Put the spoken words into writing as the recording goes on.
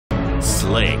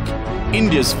SLIQ,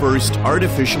 India's first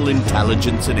artificial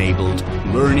intelligence-enabled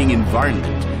learning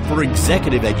environment for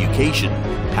executive education,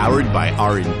 powered by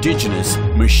our indigenous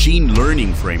machine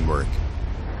learning framework.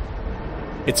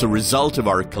 It's a result of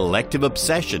our collective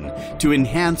obsession to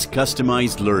enhance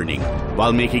customized learning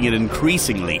while making it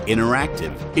increasingly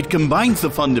interactive. It combines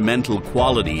the fundamental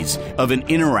qualities of an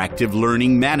interactive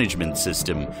learning management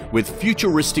system with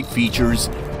futuristic features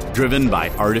driven by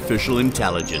artificial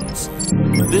intelligence.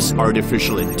 This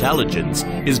artificial intelligence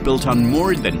is built on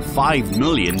more than 5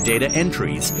 million data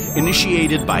entries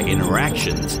initiated by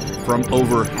interactions from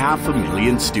over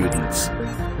 500,000 students.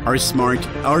 Our smart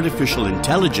artificial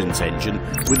intelligence engine,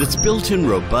 with its built-in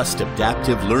robust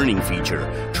adaptive learning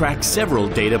feature, tracks several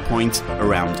data points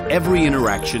around every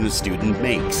interaction a student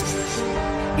makes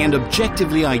and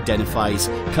objectively identifies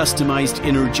customized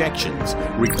interjections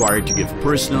required to give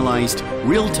personalized,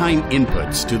 real-time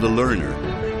inputs to the learner.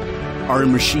 Our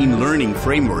machine learning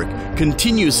framework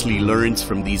continuously learns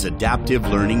from these adaptive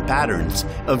learning patterns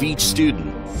of each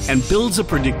student and builds a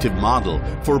predictive model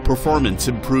for performance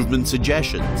improvement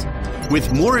suggestions.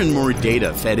 With more and more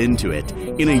data fed into it,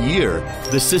 in a year,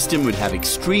 the system would have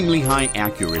extremely high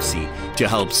accuracy to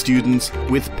help students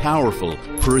with powerful,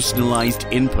 personalized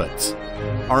inputs.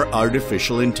 Our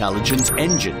artificial intelligence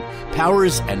engine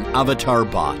powers an avatar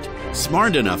bot,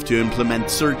 smart enough to implement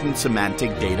certain semantic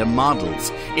data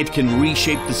models. It can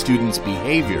reshape the student's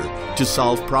behavior to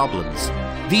solve problems.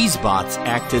 These bots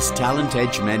act as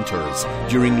Talentedge mentors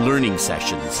during learning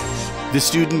sessions. The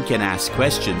student can ask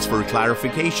questions for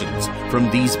clarifications from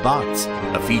these bots,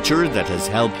 a feature that has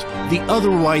helped the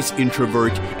otherwise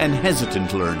introvert and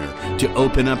hesitant learner to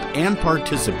open up and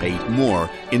participate more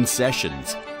in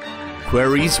sessions.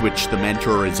 Queries which the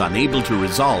mentor is unable to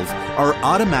resolve are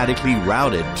automatically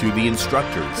routed to the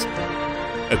instructors.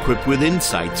 Equipped with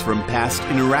insights from past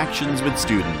interactions with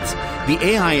students, the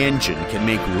AI engine can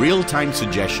make real-time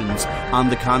suggestions on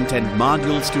the content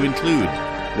modules to include,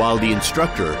 while the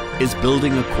instructor is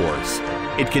building a course.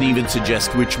 It can even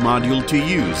suggest which module to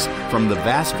use from the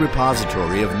vast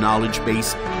repository of knowledge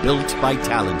base built by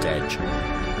Talentedge,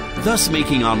 thus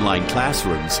making online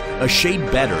classrooms a shade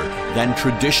better than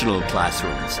traditional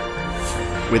classrooms.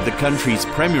 With the country's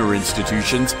premier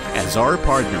institutions as our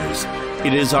partners,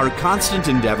 it is our constant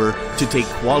endeavor to take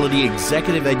quality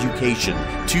executive education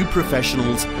to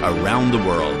professionals around the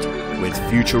world with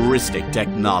futuristic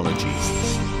technologies.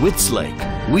 With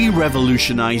SLIQ, we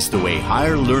revolutionize the way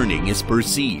higher learning is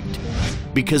perceived,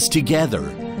 because together,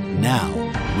 now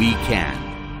we can.